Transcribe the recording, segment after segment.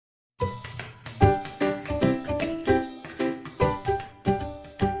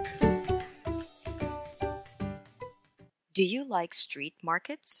Do you like street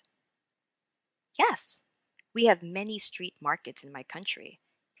markets? Yes, we have many street markets in my country.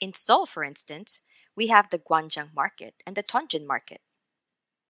 In Seoul, for instance, we have the Gwanjang Market and the Tonjin Market.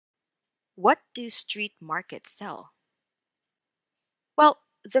 What do street markets sell? Well,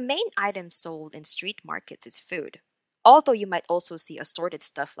 the main item sold in street markets is food, although you might also see assorted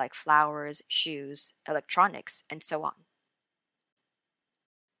stuff like flowers, shoes, electronics, and so on.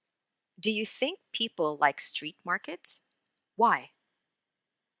 Do you think people like street markets? Why?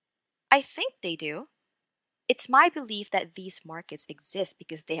 I think they do. It's my belief that these markets exist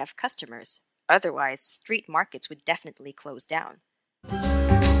because they have customers. Otherwise, street markets would definitely close down.